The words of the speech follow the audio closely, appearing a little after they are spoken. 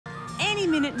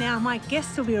minute now, my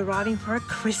guests will be arriving for a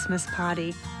Christmas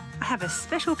party. I have a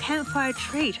special campfire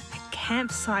treat, a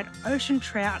campsite ocean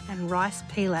trout and rice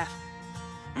pilaf,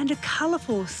 and a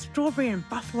colourful strawberry and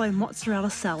buffalo mozzarella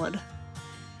salad.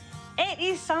 It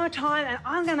is summertime and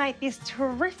I'm going to make this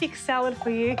terrific salad for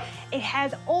you. It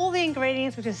has all the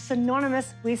ingredients which is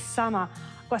synonymous with summer.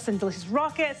 I've got some delicious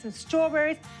rockets, some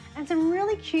strawberries and some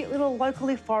really cute little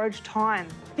locally foraged thyme.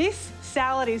 This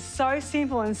salad is so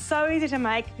simple and so easy to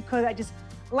make because I just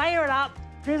layer it up,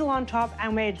 drizzle on top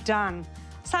and we're done.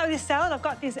 Start with this salad. I've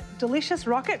got this delicious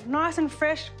rocket, nice and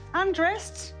fresh,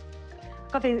 undressed.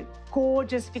 I've got these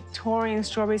gorgeous Victorian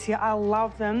strawberries here. I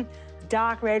love them.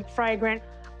 Dark red, fragrant.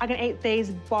 I can eat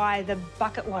these by the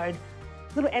bucket load.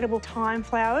 Little edible thyme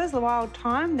flowers, the wild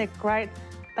thyme, they're great.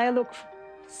 They look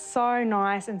so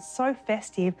nice and so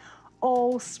festive,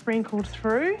 all sprinkled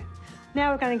through.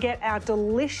 Now we're going to get our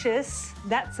delicious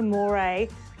That's Amore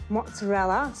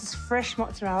mozzarella. This is fresh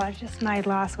mozzarella, just made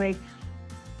last week.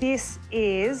 This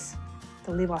is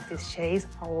to live off this cheese.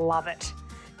 I love it.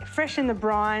 Fresh in the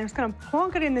brine. I'm just going to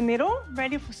plonk it in the middle,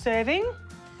 ready for serving.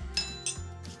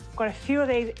 Got a few of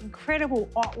these incredible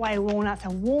Otway walnuts,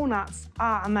 and walnuts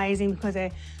are amazing because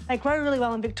they grow really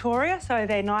well in Victoria, so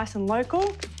they're nice and local.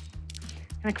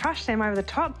 I'm going to crush them over the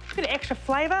top. A bit of extra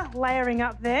flavour layering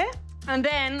up there. And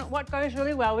then what goes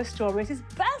really well with strawberries is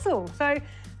basil. So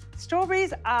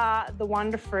strawberries are the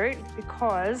wonder fruit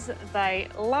because they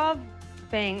love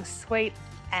being sweet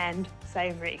and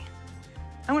savoury.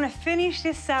 I'm going to finish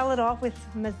this salad off with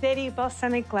Mazzetti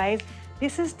balsamic glaze.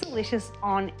 This is delicious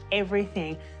on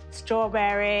everything.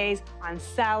 Strawberries, on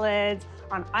salads,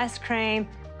 on ice cream.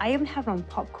 I even have it on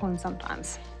popcorn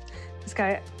sometimes. Just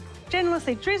go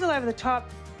generously drizzle over the top.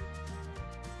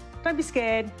 Don't be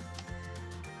scared.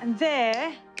 And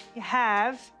there you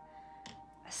have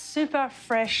a super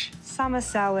fresh summer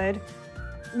salad.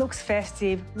 Looks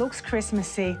festive, looks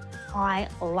Christmassy. I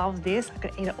love this. I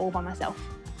could eat it all by myself.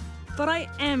 But I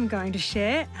am going to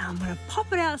share, and I'm going to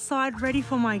pop it outside ready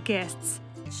for my guests.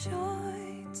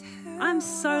 I'm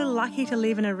so lucky to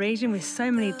live in a region with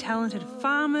so many talented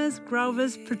farmers,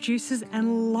 growers, producers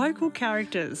and local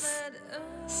characters.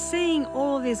 Seeing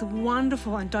all of this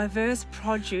wonderful and diverse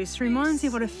produce reminds me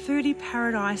what a foodie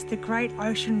paradise the Great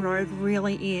Ocean Road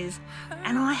really is.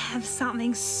 And I have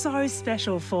something so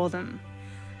special for them.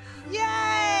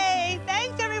 Yay!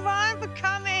 Thanks everyone for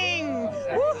coming!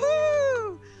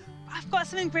 Woohoo! I've got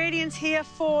some ingredients here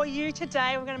for you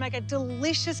today. We're going to make a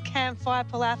delicious campfire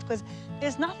pilaf because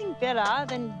there's nothing better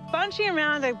than bunching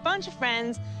around with a bunch of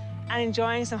friends and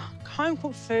enjoying some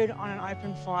home-cooked food on an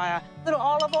open fire. A little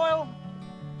olive oil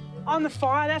on the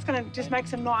fire. That's going to just make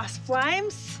some nice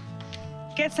flames.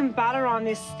 Get some butter on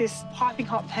this piping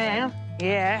hot pan.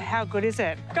 Yeah, how good is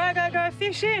it? Go, go, go,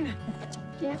 fish in.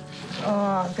 Yeah.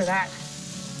 Oh, look at that.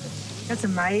 That's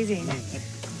amazing.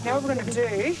 Now what we're going to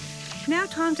do... Now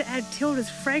time to add Tilda's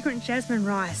fragrant jasmine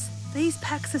rice. These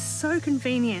packs are so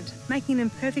convenient, making them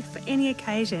perfect for any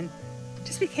occasion.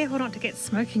 Just be careful not to get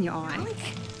smoke in your eye.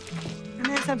 And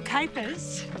there's some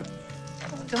capers.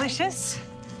 Delicious.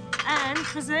 And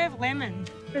preserved lemon.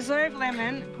 Preserved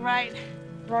lemon, great,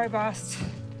 robust.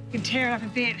 You can tear it up a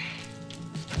bit.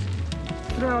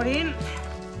 Throw it in.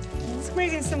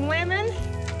 Squeeze in some lemon.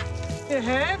 Bit of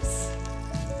herbs.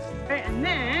 Okay, and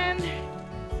then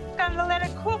I'm gonna let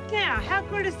it cook now. How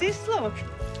good does this look?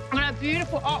 I've got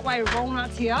beautiful Otway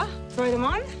walnuts here. Throw them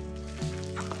on.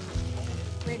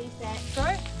 Ready, set, go.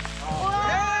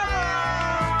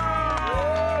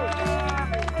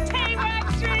 Teamwork,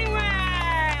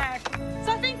 teamwork!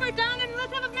 So I think we're done and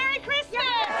let's have a Merry Christmas!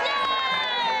 Yay!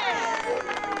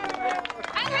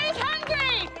 And who's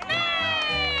hungry? Me!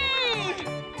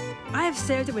 I have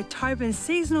served it with Tobin's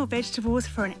seasonal vegetables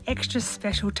for an extra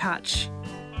special touch.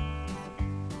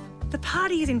 The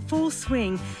party is in full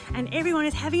swing and everyone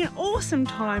is having an awesome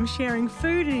time sharing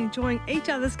food and enjoying each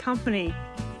other's company.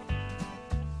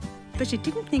 But you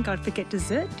didn't think I'd forget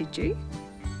dessert, did you?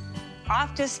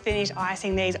 I've just finished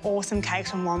icing these awesome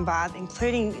cakes from Lombard,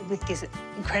 including with this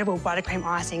incredible buttercream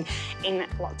icing in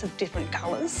lots of different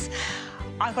colours.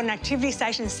 I've got an activity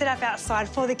station set up outside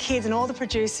for the kids and all the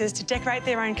producers to decorate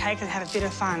their own cakes and have a bit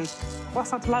of fun.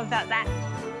 What's not to love about that?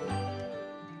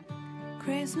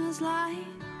 Christmas light.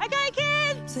 Okay,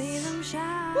 kids! See them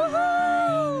shine.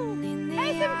 Woohoo!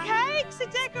 Hey, some cakes to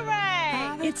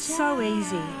decorate! It's so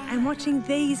easy, and watching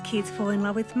these kids fall in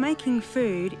love with making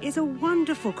food is a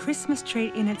wonderful Christmas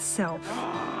treat in itself.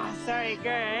 Oh, so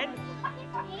good.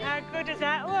 How good does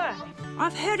that look?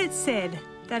 I've heard it said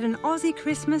that an Aussie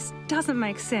Christmas doesn't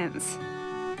make sense.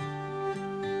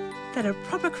 That a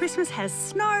proper Christmas has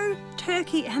snow,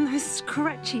 turkey and those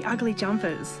scratchy, ugly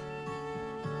jumpers.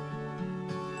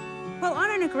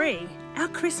 don't agree. Our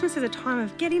Christmas is a time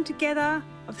of getting together,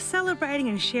 of celebrating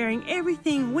and sharing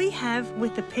everything we have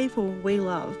with the people we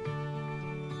love.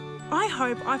 I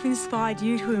hope I've inspired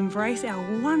you to embrace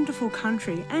our wonderful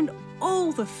country and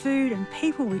all the food and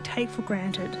people we take for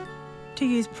granted, to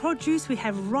use produce we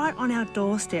have right on our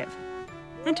doorstep,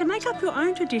 and to make up your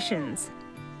own traditions.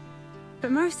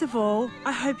 But most of all,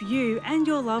 I hope you and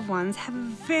your loved ones have a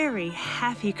very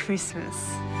happy Christmas.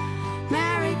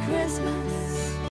 Merry Christmas.